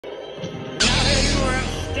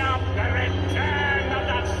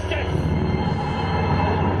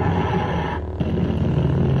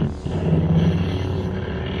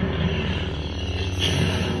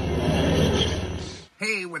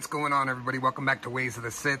what's going on, everybody? Welcome back to Ways of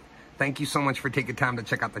the Sith. Thank you so much for taking time to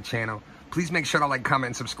check out the channel. Please make sure to like, comment,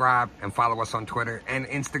 and subscribe, and follow us on Twitter and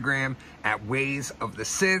Instagram at Ways of the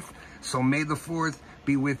Sith. So may the 4th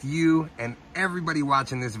be with you and everybody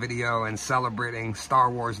watching this video and celebrating Star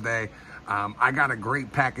Wars Day. I got a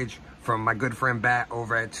great package from my good friend Bat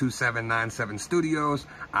over at 2797Studios.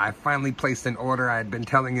 I finally placed an order. I had been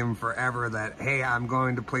telling him forever that, hey, I'm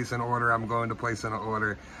going to place an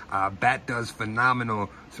order. Bat does phenomenal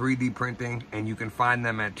 3D printing, and you can find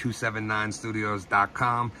them at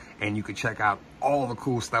 279studios.com, and you can check out all the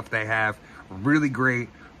cool stuff they have. Really great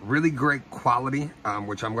quality,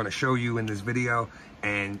 which I'm going to show you in this video,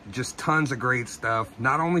 and just tons of great stuff,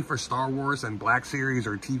 not only for Star Wars and Black Series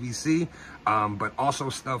or TVC, but also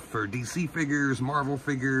stuff for DC figures, Marvel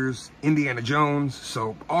figures, Indiana Jones,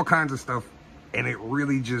 so all kinds of stuff, and it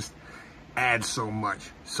really just adds so much.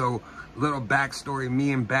 So, little backstory,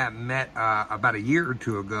 me and Bat met about a year or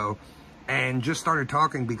two ago, and just started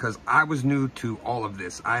talking because I was new to all of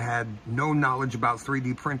this. I had no knowledge about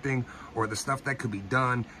 3D printing or the stuff that could be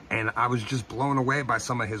done, and I was just blown away by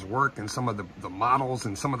some of his work and some of the models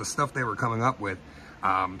and some of the stuff they were coming up with.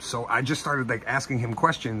 So I just started like asking him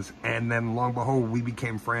questions, and then long behold, we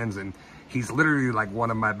became friends, and he's literally like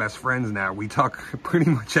one of my best friends now. We talk pretty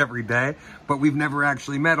much every day, but we've never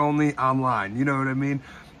actually met, only online, you know what I mean?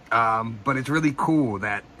 But it's really cool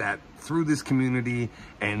that through this community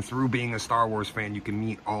and through being a Star Wars fan, you can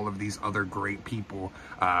meet all of these other great people.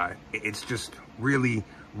 It's just really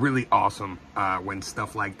awesome when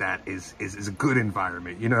stuff like that is a good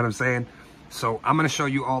environment, you know what I'm saying? So I'm going to show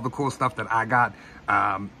you all the cool stuff that I got,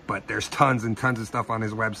 but there's tons and tons of stuff on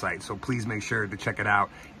his website, so please make sure to check it out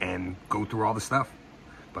and go through all the stuff.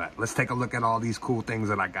 But let's take a look at all these cool things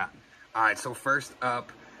that I got. All right, so first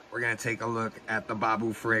up, we're going to take a look at the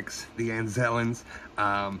Babu Fricks, the Anzelians.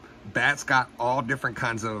 Bat's got all different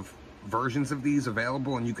kinds of versions of these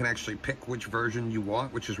available, and you can actually pick which version you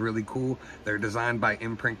want, which is really cool. They're designed by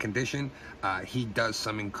Imprint Condition. He does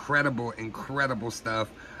some incredible stuff,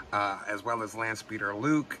 as well as Landspeeder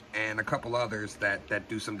Luke and a couple others that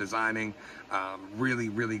do some designing.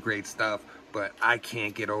 Really great stuff, but I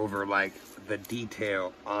can't get over like the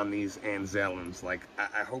detail on these Anzelians. Like,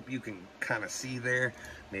 I hope you can kind of see there.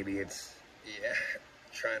 Maybe it's, yeah,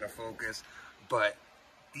 trying to focus, but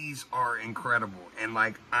these are incredible. And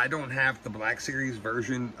like, I don't have the Black Series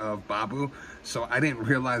version of Babu, so I didn't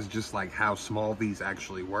realize just like how small these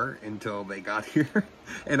actually were until they got here.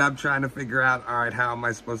 And I'm trying to figure out, all right, how am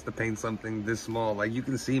I supposed to paint something this small? Like, you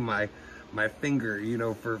can see my finger, you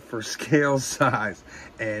know, for scale size,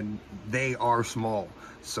 and they are small.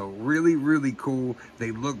 So really cool.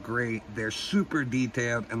 They look great. They're super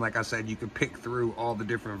detailed, and like I said, you can pick through all the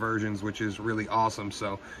different versions, which is really awesome.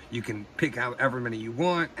 So you can pick however many you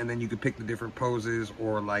want, and then you can pick the different poses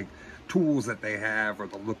or like tools that they have or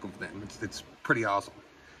the look of them. It's pretty awesome.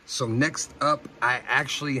 So next up, I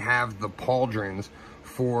actually have the pauldrons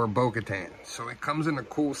for Bo-Katan. So it comes in a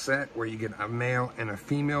cool set where you get a male and a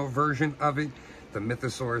female version of it. The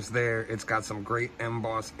Mythosaur's there. It's got some great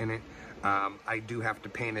emboss in it. I do have to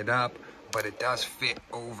paint it up, but it does fit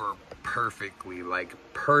over perfectly, like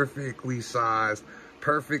perfectly sized,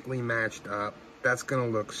 perfectly matched up. That's gonna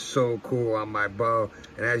look so cool on my Bo.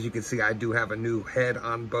 And as you can see, I do have a new head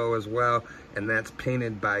on Bo as well, and that's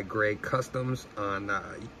painted by Gray Customs on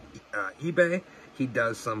eBay. He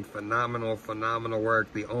does some phenomenal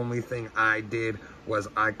work. The only thing I did was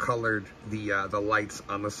I colored the lights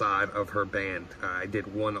on the side of her band. I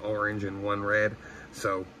did one orange and one red.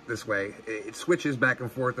 So this way, it switches back and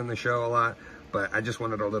forth in the show a lot, but I just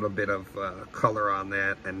wanted a little bit of color on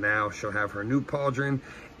that. And now she'll have her new pauldron,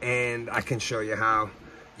 and I can show you how,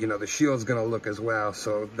 you know, the shield's gonna look as well.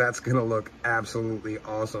 So that's gonna look absolutely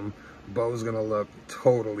awesome. Bo's gonna look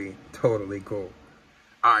totally cool.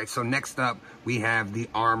 All right, so next up, we have the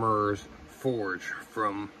Armorer's Forge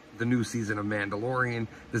from the new season of Mandalorian.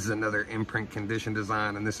 This is another Imprint Condition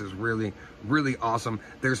design, and this is really awesome.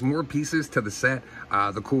 There's more pieces to the set.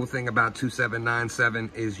 The cool thing about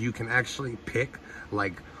 2797 is you can actually pick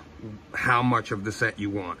like how much of the set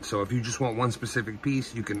you want. So if you just want one specific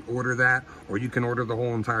piece, you can order that, or you can order the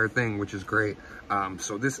whole entire thing, which is great.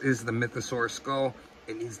 So this is the Mythosaur skull.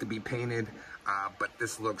 It needs to be painted, but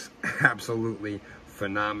this looks absolutely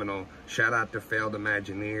phenomenal. Shout out to Failed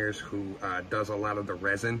Imagineers, who does a lot of the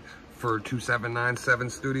resin for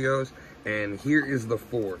 2797Studios. And here is the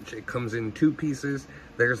forge. It comes in two pieces.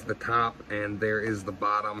 There's the top and there is the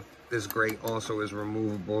bottom. This grate also is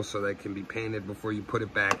removable, so that can be painted before you put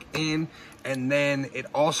it back in. And then it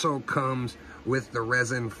also comes with the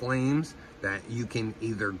resin flames that you can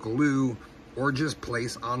either glue or just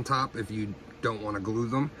place on top if you don't want to glue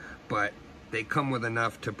them, but they come with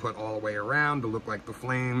enough to put all the way around to look like the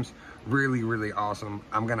flames. Really, really awesome.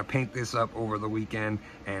 I'm gonna paint this up over the weekend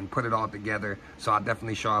and put it all together, so I'll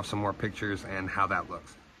definitely show off some more pictures and how that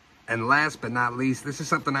looks. And last but not least, this is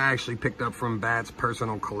something I actually picked up from Bat's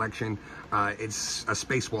personal collection. It's a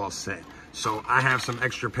space wall set. So I have some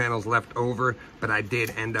extra panels left over, but I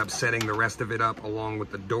did end up setting the rest of it up along with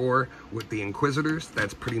the door with the Inquisitors.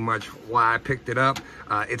 That's pretty much why I picked it up.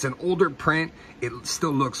 It's an older print. It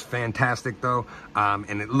still looks fantastic though,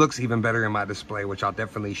 and it looks even better in my display, which I'll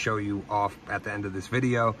definitely show you off at the end of this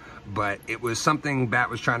video. But it was something Bat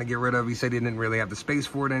was trying to get rid of. He said he didn't really have the space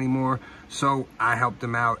for it anymore, so I helped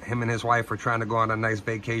him out. Him and his wife were trying to go on a nice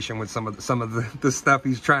vacation with some of the stuff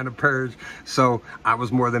he's trying to purge, so I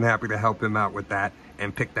was more than happy to help him out with that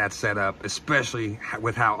and pick that set up, especially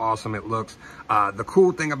with how awesome it looks. The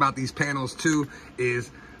cool thing about these panels too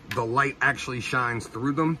is the light actually shines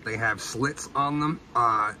through them. They have slits on them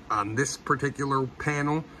on this particular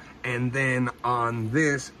panel, and then on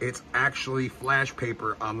this it's actually flash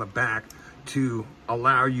paper on the back to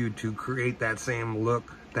allow you to create that same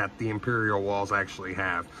look that the Imperial walls actually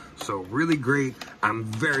have. So really great. I'm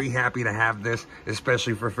very happy to have this,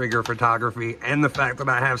 especially for figure photography, and the fact that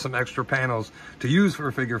I have some extra panels to use for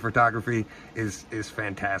figure photography is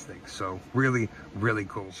fantastic. So really, really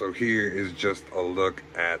cool. So here is just a look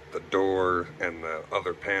at the door and the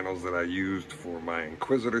other panels that I used for my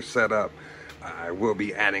Inquisitor setup. I will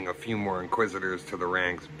be adding a few more Inquisitors to the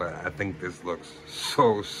ranks, but I think this looks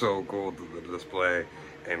so cool to the display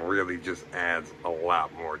and really just adds a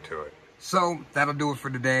lot more to it. So that'll do it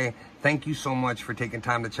for today. Thank you so much for taking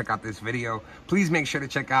time to check out this video. Please make sure to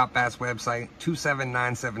check out Bat's website,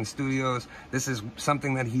 2797Studios. This is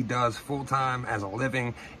something that he does full-time as a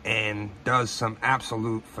living and does some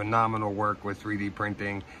absolute phenomenal work with 3D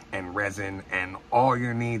printing and resin and all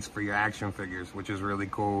your needs for your action figures, which is really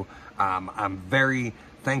cool. I'm very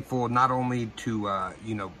thankful not only to,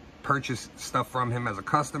 purchase stuff from him as a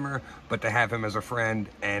customer, but to have him as a friend,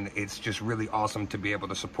 and it's just really awesome to be able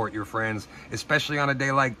to support your friends, especially on a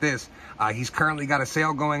day like this. He's currently got a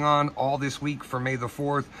sale going on all this week for May the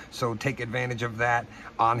 4th, so take advantage of that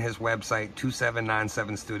on his website,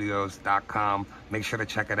 2797Studios.com. Make sure to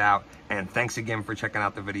check it out, and thanks again for checking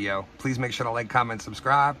out the video. Please make sure to like, comment,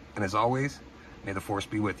 subscribe, and as always, may the force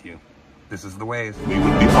be with you. This is The Ways. We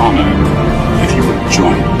would be honored if you would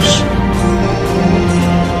join us.